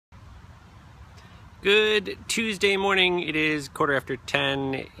Good Tuesday morning. It is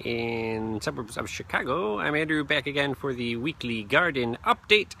 10:15 in suburbs of Chicago. I'm Andrew, back again for the weekly garden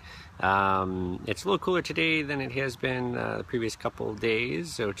update. It's a little cooler today than it has been the previous couple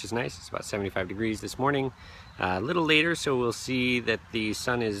days, which is nice. It's about 75 degrees this morning. A little later, so we'll see that the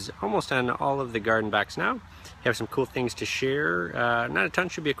sun is almost on all of the garden box now. Have some cool things to share. Not a ton,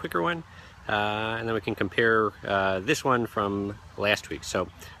 should be a quicker one. And then we can compare this one from last week. So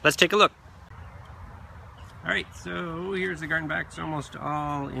let's take a look. Alright, so here's the garden box, almost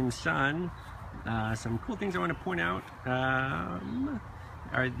all in sun. Some cool things I want to point out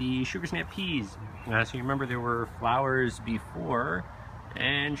are the sugar snap peas. So you remember there were flowers before,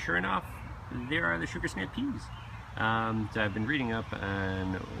 and sure enough, there are the sugar snap peas. So I've been reading up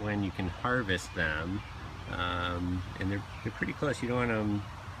on when you can harvest them, and they're pretty close. You don't want them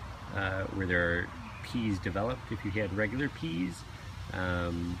where there are peas developed. If you had regular peas,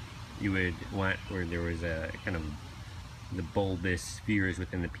 you would want where there was a kind of the bulbous spheres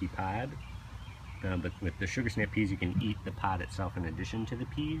within the pea pod. But with the sugar snap peas, you can eat the pod itself in addition to the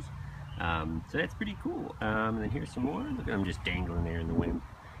peas. So that's pretty cool. And then here's some more. Look at them just dangling there in the wind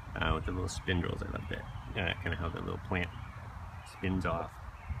with the little spindles. I love that. Kind of how the little plant spins off.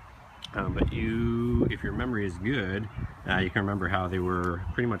 But if your memory is good, you can remember how they were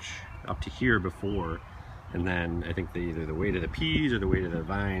pretty much up to here before. And then I think either the weight of the peas or the weight of the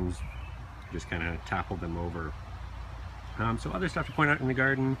vines just kind of toppled them over. So other stuff to point out in the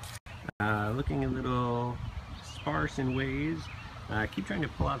garden, looking a little sparse in ways. Keep trying to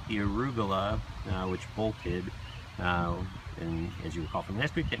pull out the arugula, which bolted. And as you recall from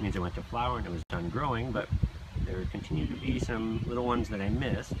last week, that means it went to flower and it was done growing, but there continue to be some little ones that I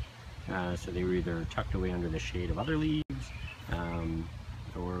missed. So they were either tucked away under the shade of other leaves,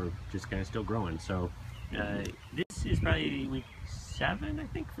 or just kind of still growing. So this is probably week 7, I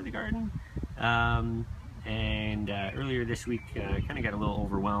think, for the garden. Earlier this week, I kind of got a little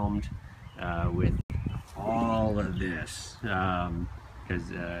overwhelmed with all of this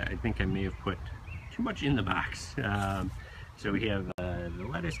because I think I may have put too much in the box. So we have the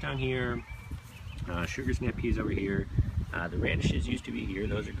lettuce down here, sugar snap peas over here. The radishes used to be here;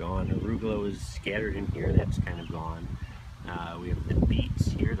 those are gone. Arugula was scattered in here; that's kind of gone. We have the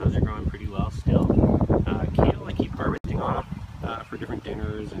beets here; those are growing pretty well still. Kale I keep harvesting off for different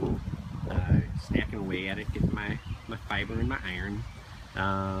dinners and snacking away at it, getting my fiber and my iron.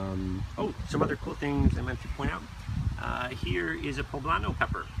 Oh, some other cool things I meant to point out. Here is a poblano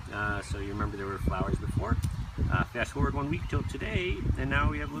pepper. So you remember there were flowers before. Fast forward 1 week till today, and now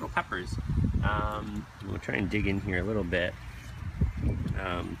we have little peppers. We'll try and dig in here a little bit.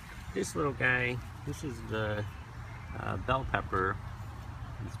 This little guy, this is the bell pepper.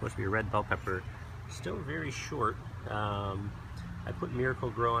 It's supposed to be a red bell pepper. Still very short. I put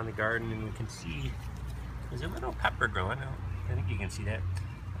Miracle-Gro on the garden, and we can see there's a little pepper growing. I think you can see that.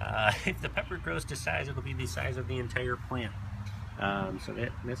 If the pepper grows to size, it'll be the size of the entire plant. So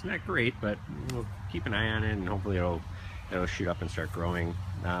that's not great, but we'll keep an eye on it, and hopefully it'll shoot up and start growing.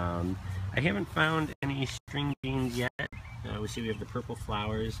 I haven't found any string beans yet. We see we have the purple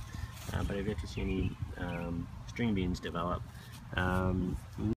flowers, but I've yet to see any string beans develop.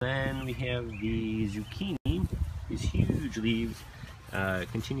 Then we have the zucchini. These huge leaves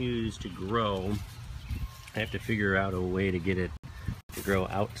continues to grow. I have to figure out a way to get it to grow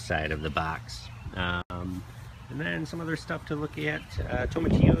outside of the box. And then some other stuff to look at.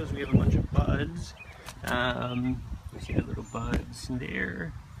 Tomatillos, we have a bunch of buds. We see the little buds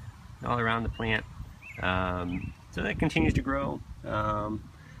there all around the plant. So that continues to grow.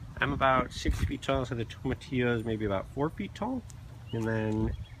 I'm about 6 feet tall, so the tomatillos maybe about 4 feet tall. And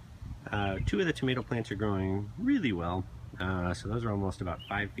then 2 of the tomato plants are growing really well. So those are almost about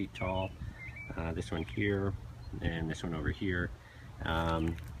 5 feet tall. This one here and this one over here.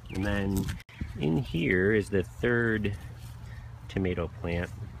 And then in here is the 3rd tomato plant.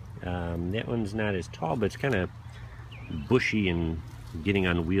 That one's not as tall, but it's kind of bushy and getting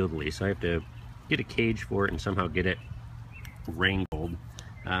unwieldy. So I have to get a cage for it and somehow get it wrangled.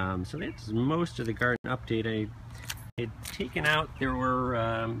 So that's most of the garden update. I had taken out, there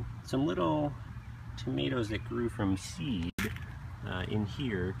were some little tomatoes that grew from seed in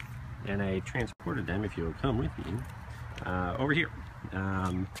here, and I transported them, if you'll come with me, over here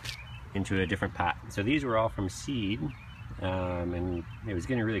into a different pot. So these were all from seed, and it was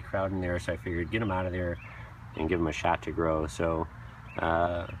getting really crowded in there, so I figured get them out of there and give them a shot to grow. So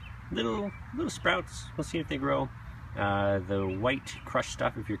little sprouts, we'll see if they grow. The white crushed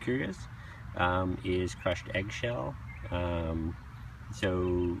stuff, if you're curious, is crushed eggshell.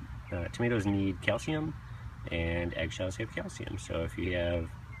 Tomatoes need calcium, and eggshells have calcium. So if you have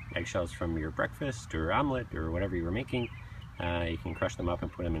eggshells from your breakfast or omelet or whatever you were making. You can crush them up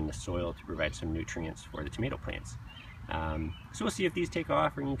and put them in the soil to provide some nutrients for the tomato plants. So we'll see if these take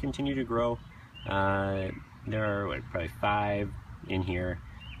off and continue to grow. There are probably 5 in here,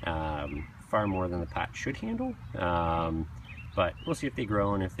 far more than the pot should handle. But we'll see if they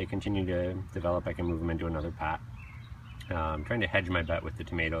grow, and if they continue to develop, I can move them into another pot. I'm trying to hedge my bet with the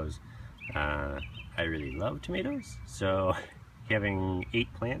tomatoes. I really love tomatoes, so having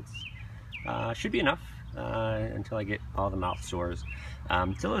 8 plants should be enough until I get all the mouth sores.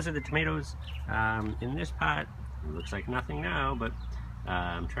 So those are the tomatoes. In this pot, it looks like nothing now, but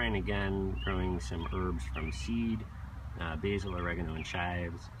I'm trying again growing some herbs from seed, basil, oregano, and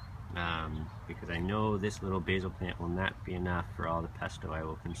chives, because I know this little basil plant will not be enough for all the pesto I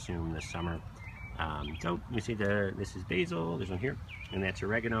will consume this summer. So you see this is basil, there's one here, and that's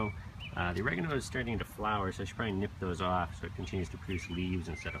oregano. The oregano is starting to flower, so I should probably nip those off so it continues to produce leaves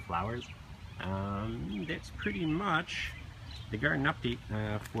instead of flowers. That's pretty much the garden update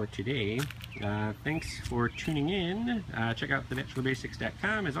for today. Thanks for tuning in. Check out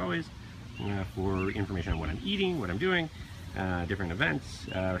thebachelorbasics.com as always for information on what I'm eating, what I'm doing, different events.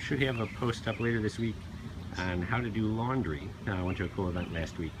 Should have a post up later this week on how to do laundry. I went to a cool event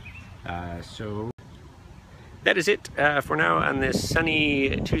last week. So that is it for now on this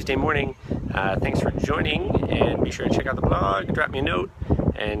sunny Tuesday morning. Thanks for joining, and be sure to check out the blog, drop me a note,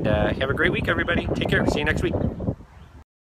 and have a great week, everybody. Take care. See you next week.